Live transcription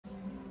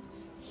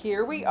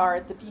Here we are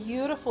at the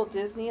beautiful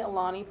Disney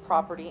Aulani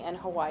property in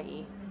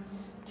Hawaii.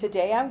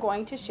 Today I'm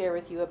going to share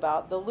with you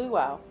about the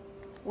luau.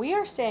 We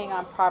are staying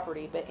on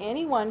property, but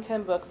anyone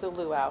can book the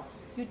luau.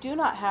 You do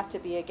not have to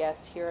be a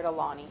guest here at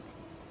Aulani.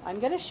 I'm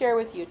going to share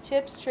with you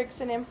tips,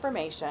 tricks, and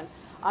information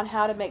on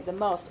how to make the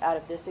most out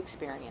of this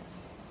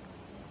experience.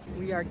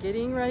 We are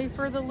getting ready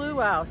for the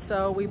luau.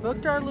 So we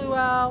booked our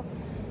luau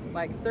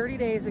like 30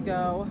 days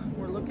ago.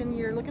 You're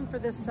looking for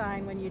this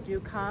sign when you do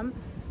come.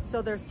 So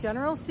there's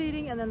general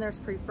seating and then there's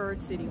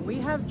preferred seating. We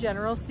have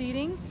general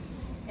seating,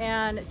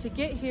 and to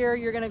get here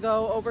you're going to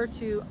go over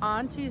to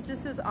Auntie's.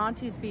 This is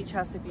Auntie's Beach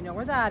House, if you know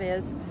where that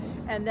is,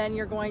 and then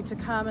you're going to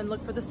come and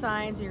look for the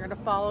signs and you're going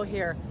to follow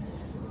here.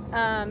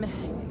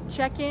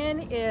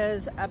 Check-in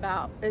is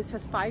it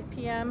says 5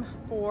 p.m.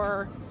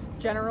 for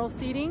general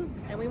seating,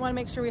 and we want to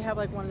make sure we have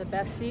like one of the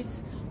best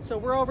seats. So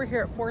we're over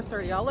here at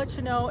 4:30. I'll let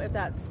you know if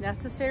that's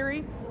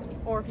necessary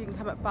or if you can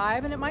come at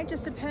 5, and it might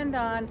just depend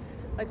on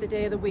like the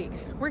day of the week.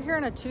 We're here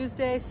on a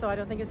Tuesday, so I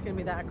don't think it's going to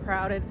be that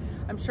crowded.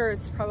 I'm sure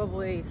it's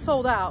probably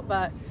sold out,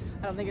 but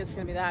I don't think it's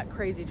going to be that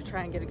crazy to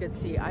try and get a good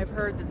seat. I've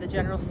heard that the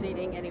general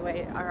seating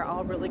anyway are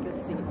all really good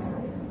seats.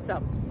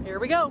 So here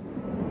we go.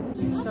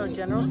 So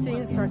general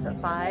seating starts at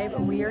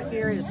 5. We are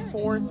here, it is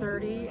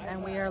 4:30,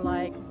 and we are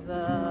like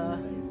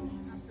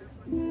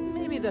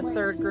maybe the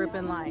third group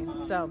in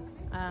line. So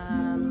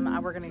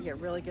we're gonna get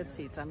really good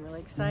seats. I'm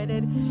really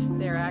excited.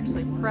 They're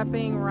actually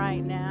prepping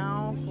right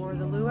now for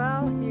the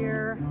luau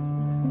here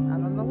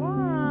out on the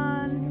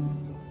lawn.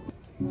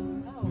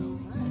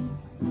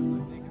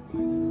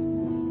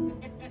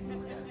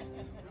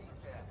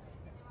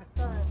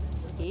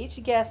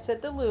 Each guest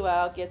at the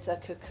luau gets a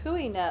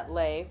kukui nut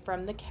lei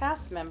from the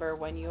cast member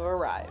when you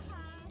arrive.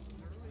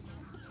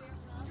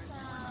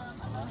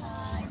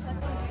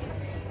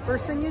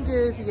 First thing you do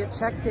is you get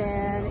checked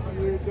in,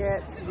 you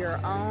get your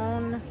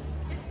own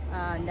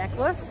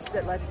necklace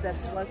that lets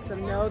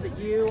them know that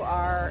you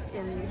are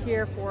in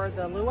here for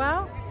the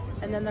luau.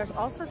 And then there's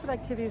all sorts of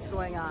activities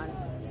going on.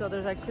 So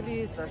there's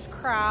activities, there's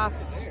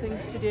crafts,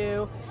 things to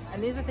do,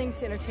 and these are things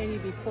to entertain you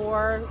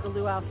before the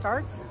luau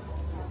starts.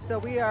 So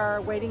we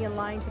are waiting in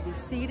line to be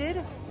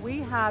seated. We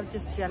have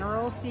just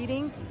general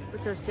seating,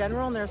 which there's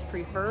general and there's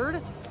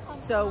preferred.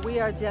 So we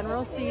are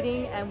general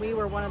seating, and we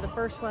were one of the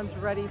first ones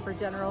ready for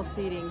general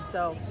seating.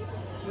 So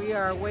we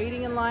are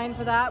waiting in line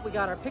for that. We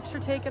got our picture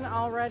taken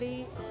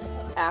already.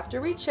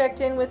 After we checked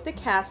in with the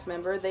cast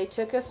member, they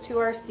took us to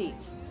our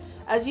seats.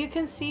 As you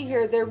can see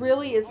here, there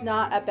really is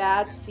not a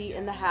bad seat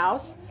in the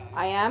house.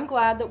 I am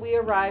glad that we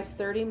arrived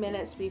 30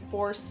 minutes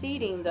before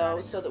seating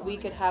though, so that we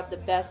could have the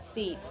best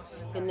seat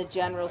in the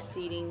general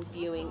seating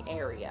viewing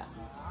area.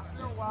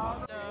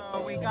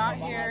 So we got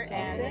here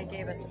and they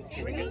gave us a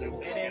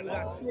drink.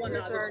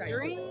 Here's our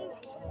drink.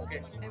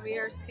 And we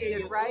are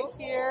seated right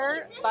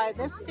here by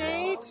this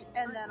stage,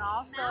 and then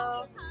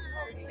also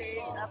the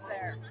stage up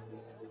there.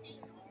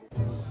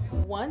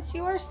 Once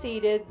you are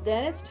seated,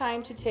 then it's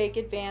time to take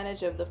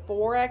advantage of the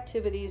 4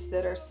 activities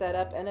that are set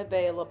up and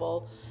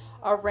available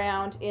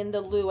around in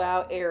the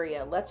luau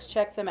area. Let's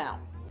check them out.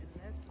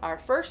 Our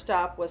first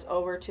stop was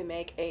over to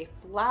make a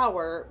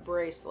flower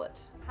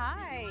bracelet.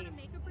 Hi. Did you want to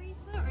make a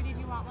bracelet, or did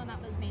you want one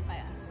that was made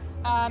by us?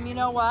 You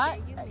know what?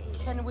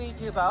 Can we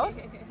do both?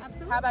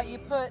 Absolutely. How about you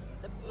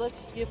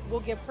we'll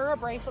give her a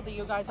bracelet that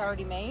you guys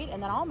already made,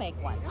 and then I'll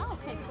make one. Oh,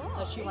 okay, cool.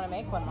 Does she want to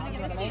make one? Mom, you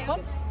want to make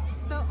one?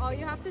 So all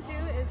you have to do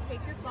is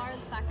take your flower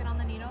and stack it on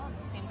the needle in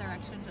the same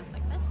direction, just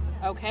like this.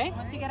 Okay.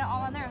 Once you get it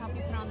all on there, I'll help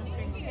you put on the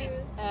string, okay?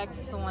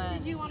 Excellent.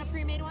 Did you want a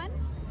pre-made one?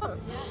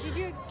 Did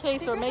you? Okay,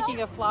 so we're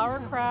making a flower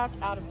craft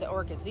out of the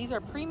orchids. These are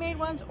pre-made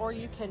ones, or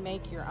you can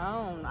make your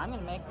own. I'm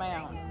going to make my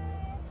own.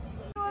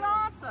 Doing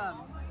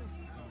awesome.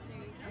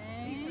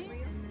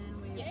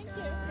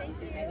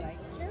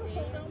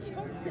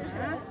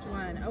 Last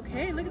one.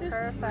 Okay, look at this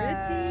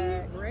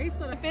pretty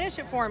bracelet. Finish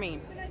it for me.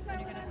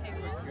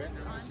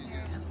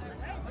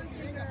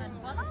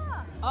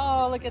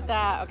 Oh, look at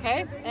that.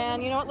 Okay,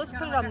 and you know what? Let's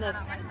put it on this.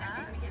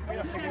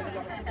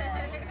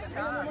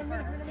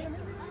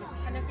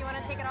 And if you want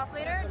to take it off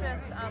later,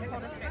 just pull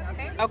the string,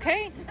 okay?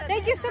 Okay.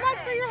 Thank you so much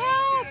for your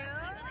help.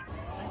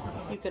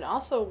 You can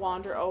also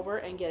wander over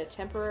and get a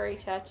temporary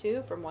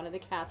tattoo from one of the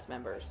cast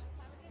members.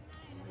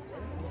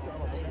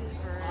 I'll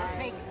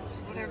take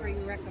whatever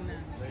you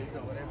recommend. There you go,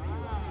 whatever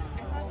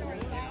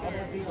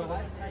you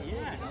want.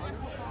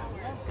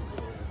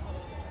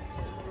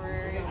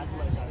 Temporary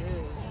tattoos.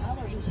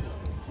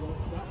 You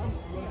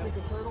want to pick a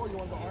turtle? You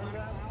want the arm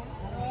wrap?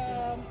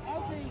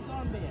 I'll take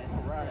armband.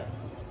 All right.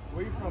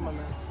 Where you from, my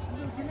man?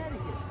 I'm in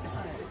Connecticut.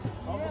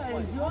 Yeah,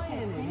 enjoying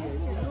it here.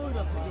 It's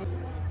beautiful.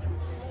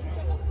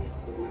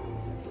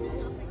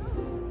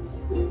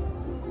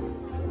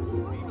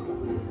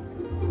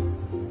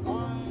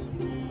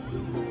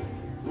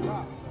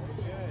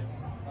 Good.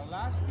 The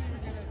last thing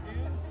you're going to do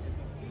is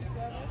a C7.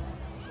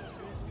 You're just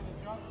going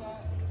to drop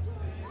that.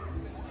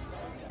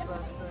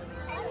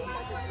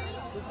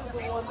 This is the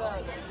one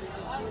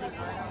that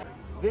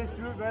This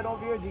root right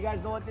over here, do you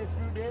guys know what this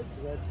root is?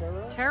 Is that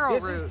taro? Taro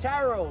This root. is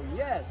taro,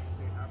 yes.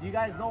 Do you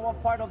guys know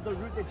what part of the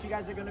root that you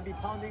guys are going to be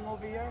pounding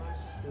over here?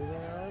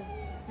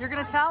 You're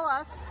gonna tell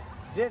us.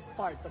 This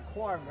part, the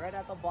corm, right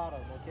at the bottom,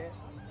 okay?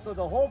 So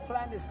the whole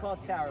plant is called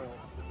taro.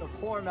 The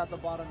corm at the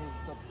bottom is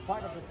the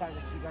part of the taro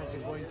that you guys are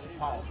going to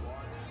pound.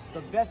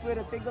 The best way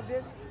to think of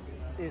this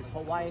is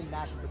Hawaiian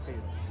mashed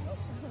potatoes.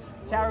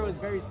 Taro is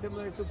very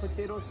similar to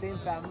potatoes, same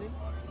family.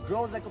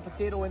 Grows like a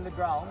potato in the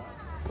ground.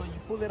 So you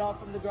pull it off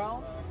from the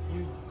ground,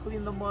 you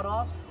clean the mud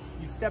off,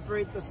 you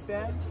separate the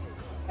stem,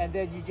 and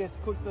then you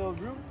just cook the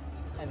root,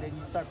 and then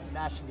you start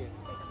mashing it.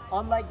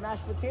 Unlike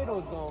mashed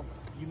potatoes though,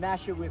 you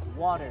mash it with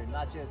water,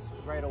 not just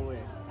right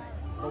away.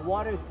 The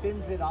water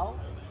thins it out,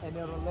 and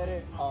it'll let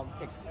it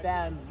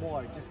expand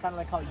more, just kind of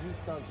like how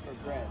yeast does for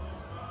bread.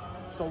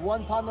 So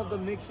 1 pound of the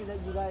mixture that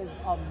you guys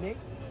make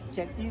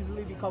can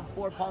easily become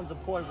 4 pounds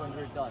of pork when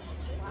we're done.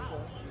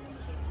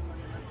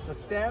 The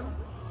stem,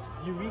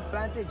 you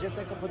replant it just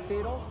like a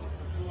potato.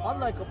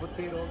 Unlike a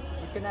potato,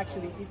 you can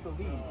actually eat the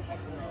leaves,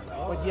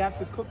 but you have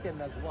to cook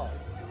them as well.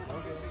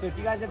 So if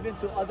you guys have been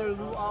to other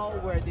luau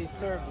where they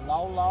serve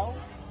lau lau,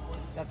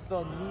 that's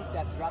the meat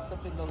that's wrapped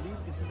up in the leaf.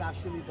 This is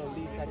actually the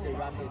leaf that they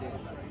wrap it in.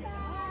 Yeah.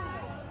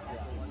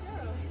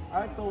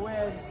 All right, so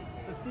when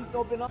the seats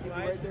open up,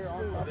 Right there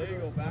on top. There you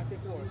go, back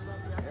and forth.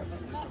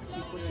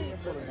 Keep pushing it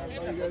forward. That's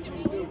all you guys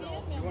need to do.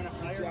 You want to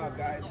hire job,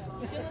 guys.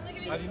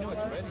 How do you know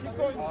it's ready?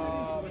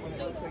 When it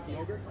looks like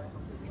yogurt.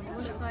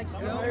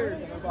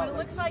 When it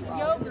looks like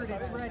yogurt,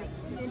 it's ready.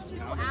 In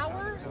 2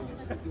 hours?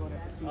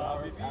 2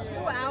 hours.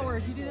 2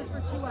 hours. You do this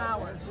for 2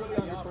 hours. It's really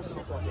on your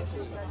personal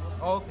preference.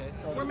 Oh, okay.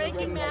 We're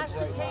making mashed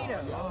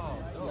potatoes.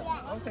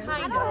 Okay.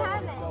 Kind I don't of.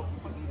 have it.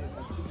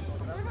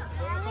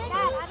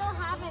 Dad, I don't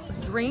have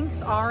it.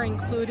 Drinks are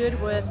included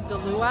with the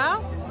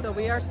luau, so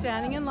we are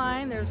standing in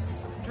line.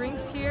 There's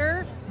drinks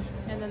here,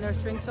 and then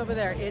there's drinks over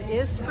there. It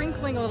is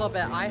sprinkling a little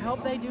bit. I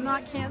hope they do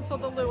not cancel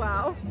the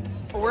luau.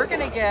 We're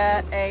gonna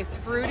get a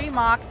fruity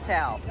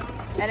mocktail,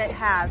 and it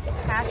has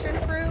passion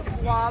fruit,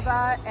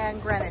 guava,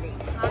 and grenadine.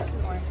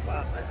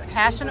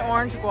 Passion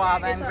orange,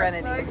 guava, and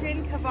grenadine.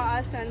 Virgin Ka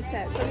Wa'a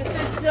Sunset. So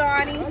Mr.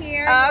 Donnie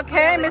here.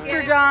 Okay,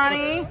 Mr.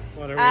 Donnie.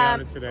 What are we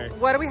having today?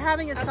 What are we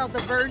having? It's called the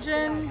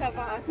Virgin Ka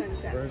Wa'a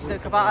Sunset. the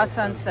Ka Wa'a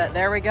Sunset.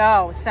 There we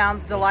go.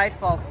 Sounds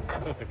delightful.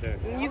 Okay.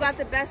 You got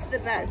the best of the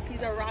best.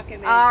 He's a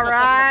rocket man. All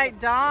right,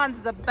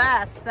 Don's the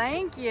best.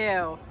 Thank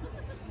you.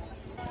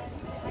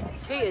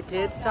 Okay, it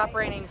did stop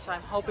raining, so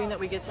I'm hoping that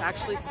we get to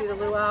actually see the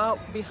luau.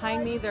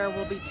 Behind me, there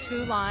will be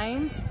 2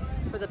 lines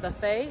for the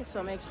buffet,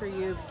 so make sure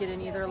you get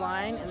in either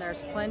line, and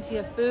there's plenty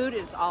of food.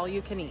 It's all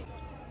you can eat.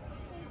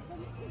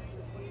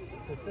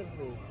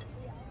 specifically.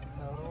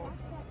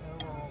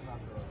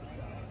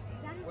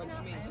 What do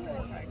you mean?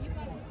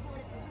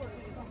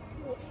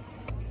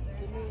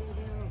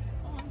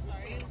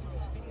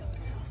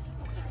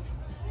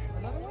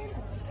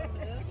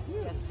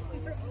 Yes,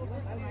 please.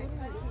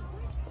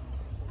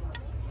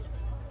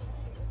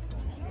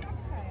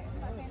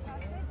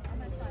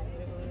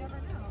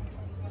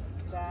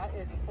 That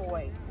is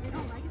poi. You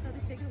don't like it, so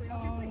just take it away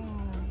off your plate.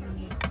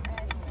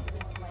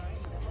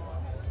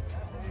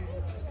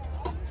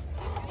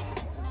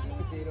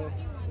 Potato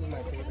is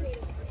my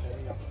favorite. There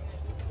you go.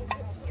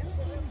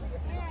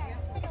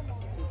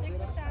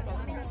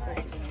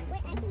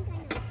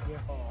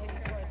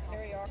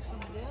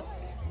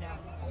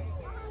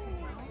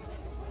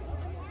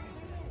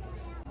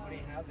 What do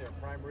you have there?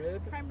 Prime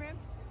rib? Prime rib?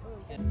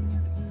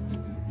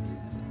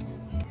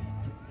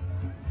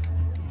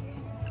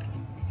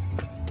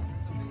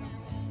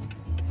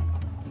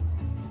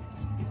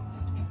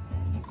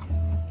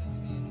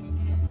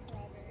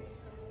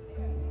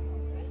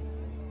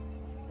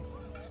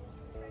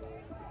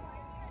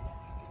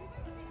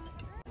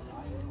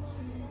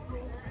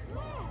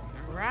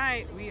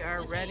 Right, we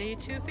are ready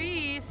to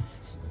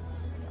feast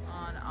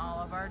on all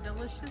of our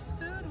delicious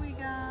food we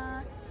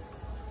got.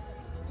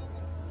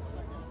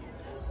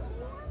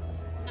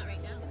 Not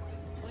right now.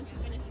 Once you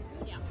finish your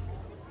food, yeah.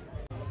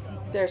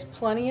 There's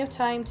plenty of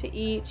time to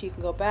eat. You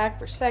can go back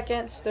for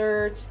seconds,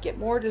 thirds, get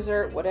more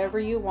dessert, whatever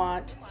you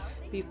want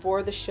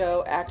before the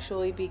show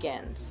actually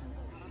begins.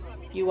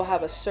 You will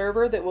have a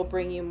server that will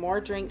bring you more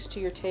drinks to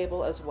your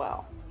table as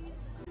well.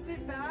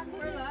 Sit back,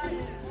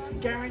 relax.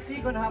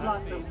 Guarantee gonna have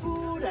lots of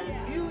food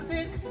and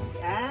music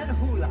and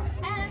hula.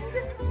 And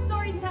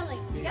storytelling.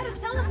 You gotta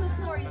tell them the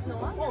stories,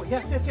 Noah. Oh,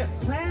 yes.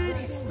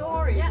 Plenty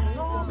stories. Yeah.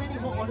 So many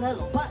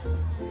mo'olelo. But,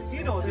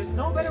 you know, there's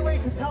no better way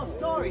to tell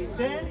stories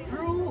than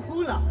through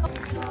hula.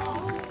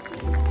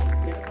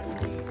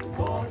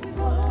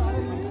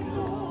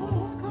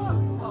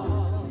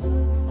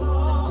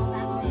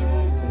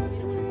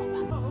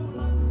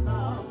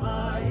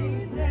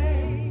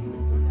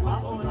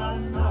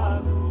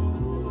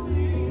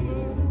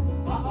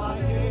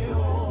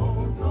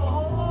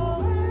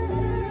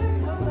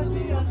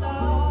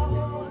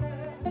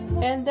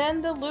 And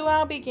then the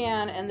luau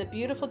began and the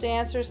beautiful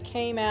dancers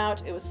came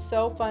out. It was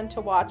so fun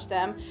to watch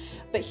them.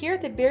 But here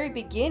at the very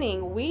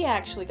beginning, we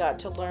actually got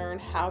to learn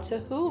how to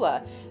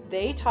hula.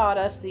 They taught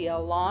us the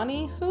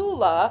Aulani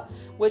hula,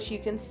 which you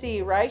can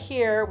see right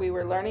here. We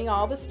were learning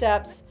all the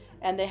steps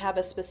and they have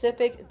a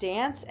specific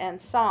dance and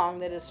song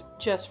that is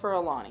just for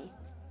Aulani.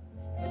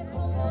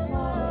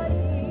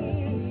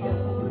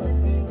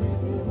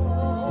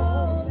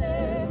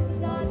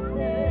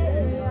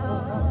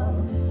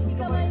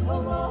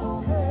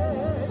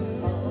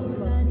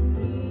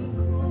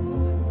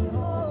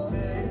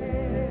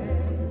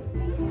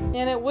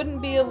 And it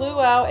wouldn't be a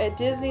luau at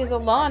Disney's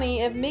Aulani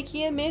if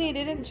Mickey and Minnie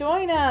didn't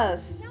join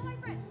us. Now my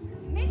friends,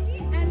 Mickey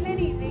and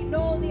Minnie, they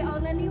know the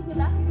Aulani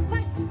hula,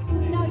 but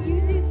now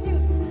you do too.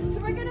 So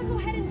we're gonna go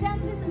ahead and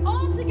dance this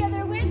all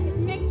together with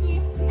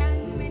Mickey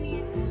and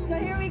Minnie. So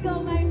here we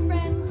go, my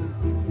friends.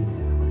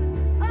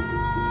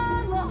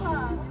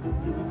 Aloha.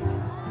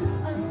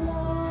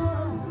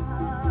 Aloha.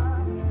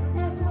 E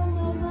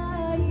komo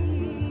mai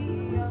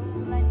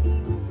Aulani.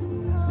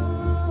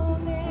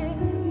 Ome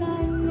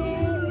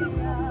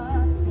nanea.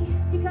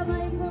 Ika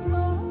mai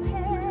komo he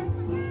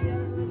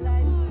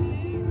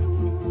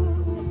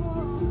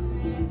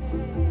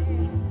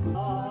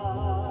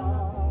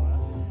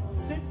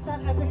Since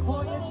that epic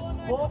voyage,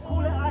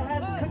 Ho'opule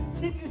Islands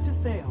continued to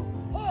sail.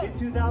 In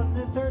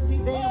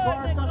 2013, they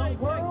embarked on a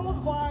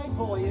worldwide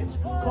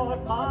voyage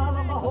called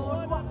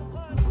Malamahoa.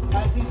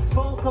 As he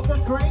spoke of the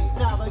great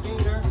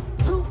navigator,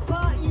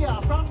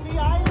 Tupaia, from the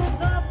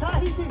islands of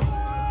Tahiti.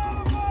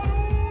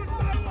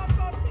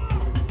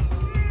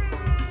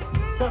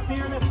 The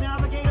fearless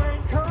navigator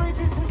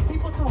encourages his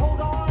people to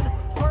hold on,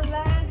 for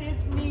land is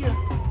near,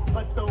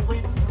 but the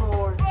winds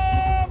roar.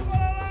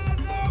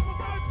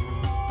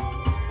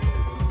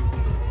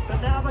 The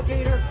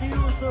navigator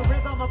feels the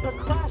rhythm of the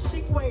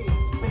crashing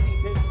waves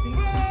beneath his feet.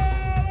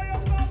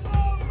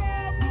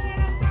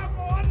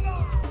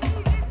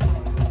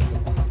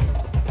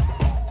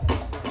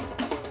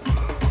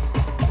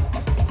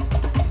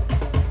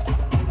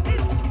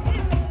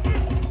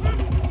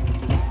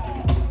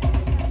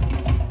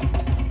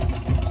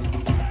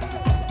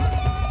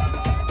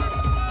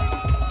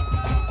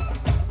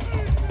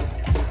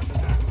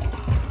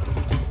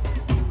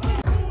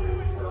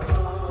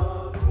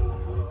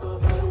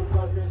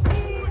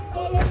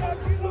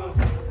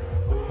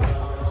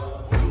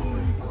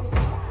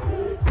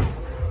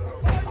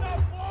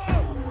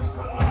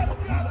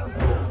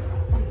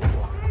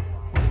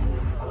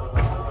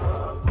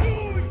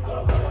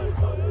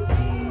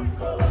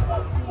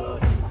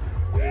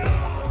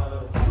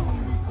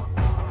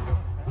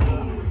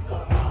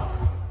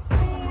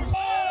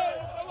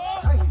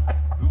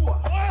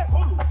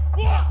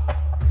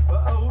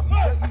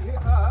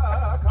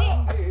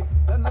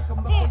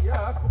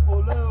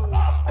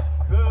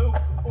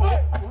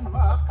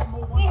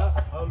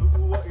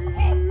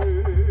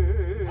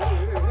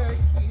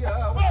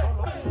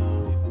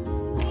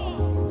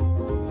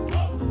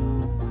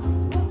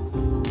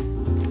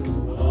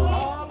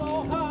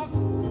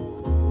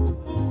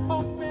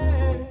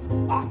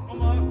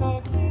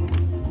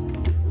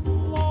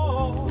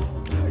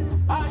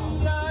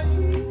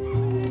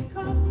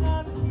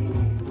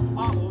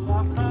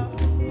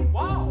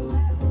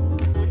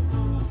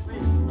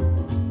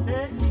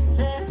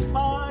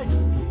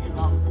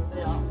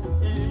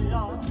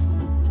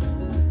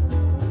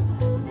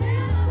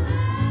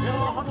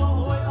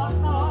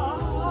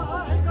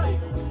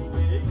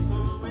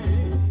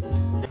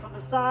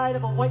 Side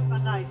of a white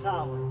Lanai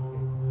tower.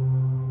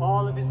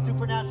 All of his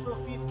supernatural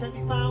feats can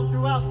be found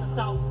throughout the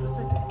South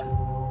Pacific.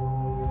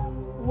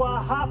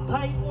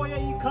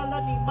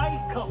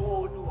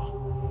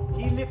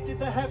 He lifted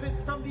the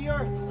heavens from the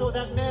earth so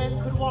that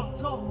man could walk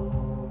tall.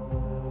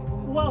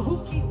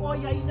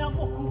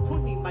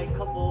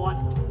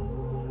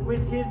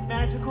 With his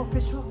magical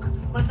fish hook,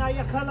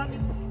 Manaya Kalani,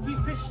 he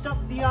fished up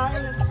the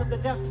islands from the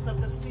depths of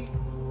the sea.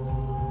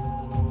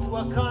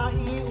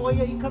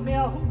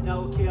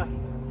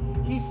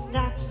 He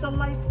snatched the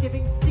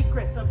life-giving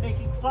secrets of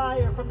making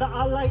fire from the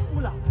Alai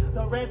Ula,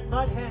 the red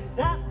mud hens.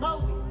 That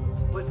Maui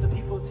was the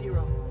people's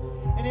hero,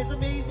 and his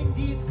amazing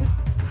deeds could...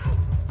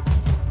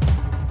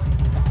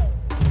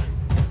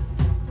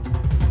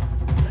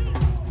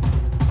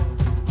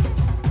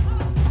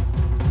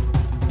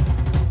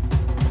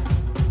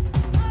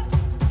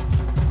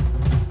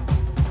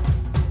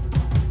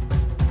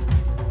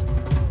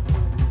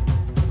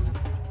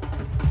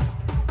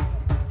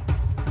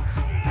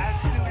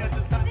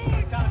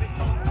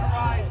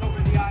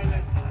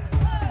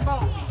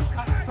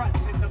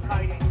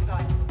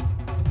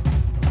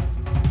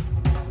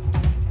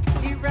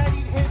 He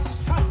readied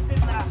his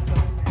trusted lasso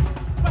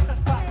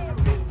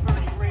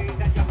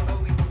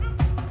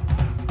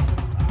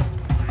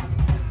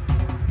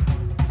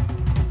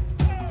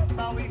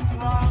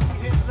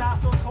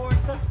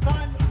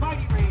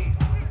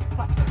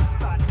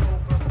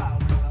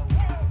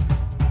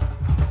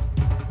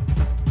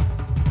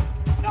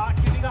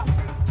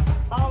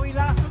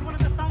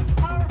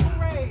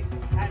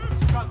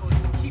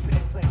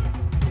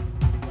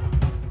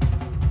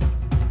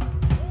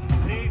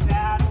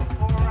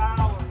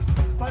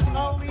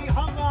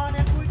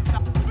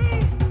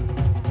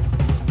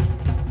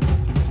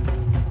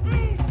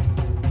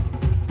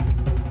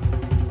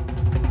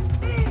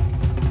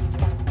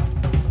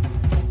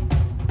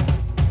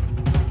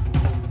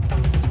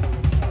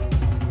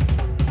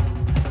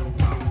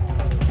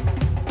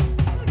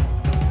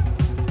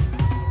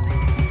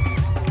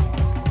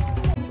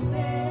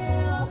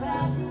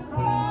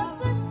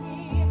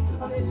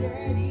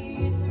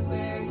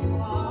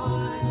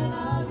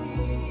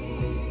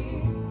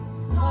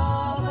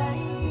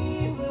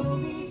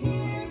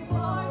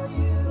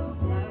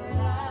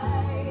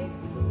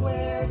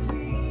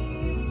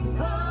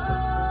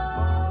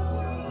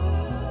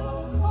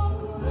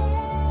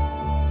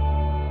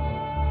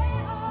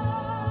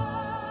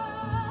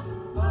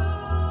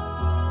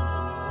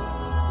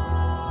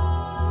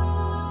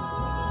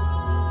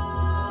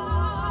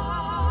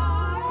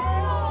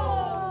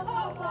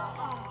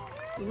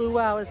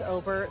luau is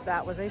over.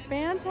 That was a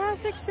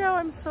fantastic show.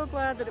 I'm so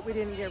glad that we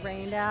didn't get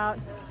rained out.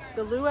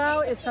 The luau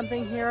is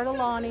something here at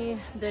Aulani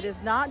that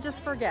is not just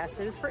for guests.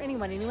 It is for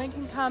anyone. Anyone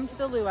can come to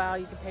the luau.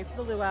 You can pay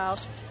for the luau.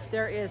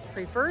 There is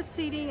preferred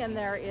seating and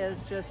there is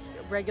just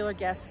regular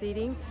guest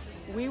seating.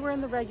 We were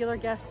in the regular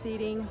guest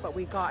seating, but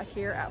we got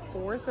here at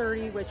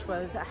 4:30, which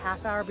was a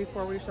half hour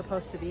before we were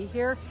supposed to be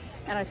here.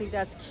 And I think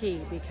that's key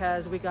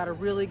because we got a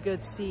really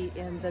good seat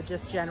in the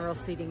just general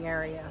seating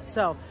area.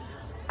 So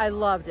I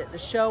loved it. The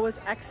show was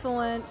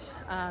excellent.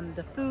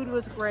 The food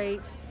was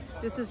great.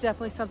 This is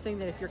definitely something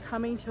that if you're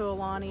coming to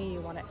Aulani, you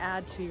want to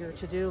add to your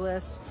to-do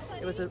list.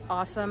 It was an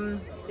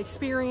awesome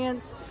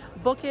experience.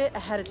 Book it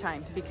ahead of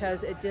time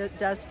because it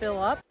does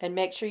fill up. And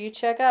make sure you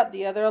check out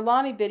the other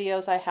Aulani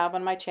videos I have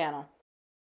on my channel.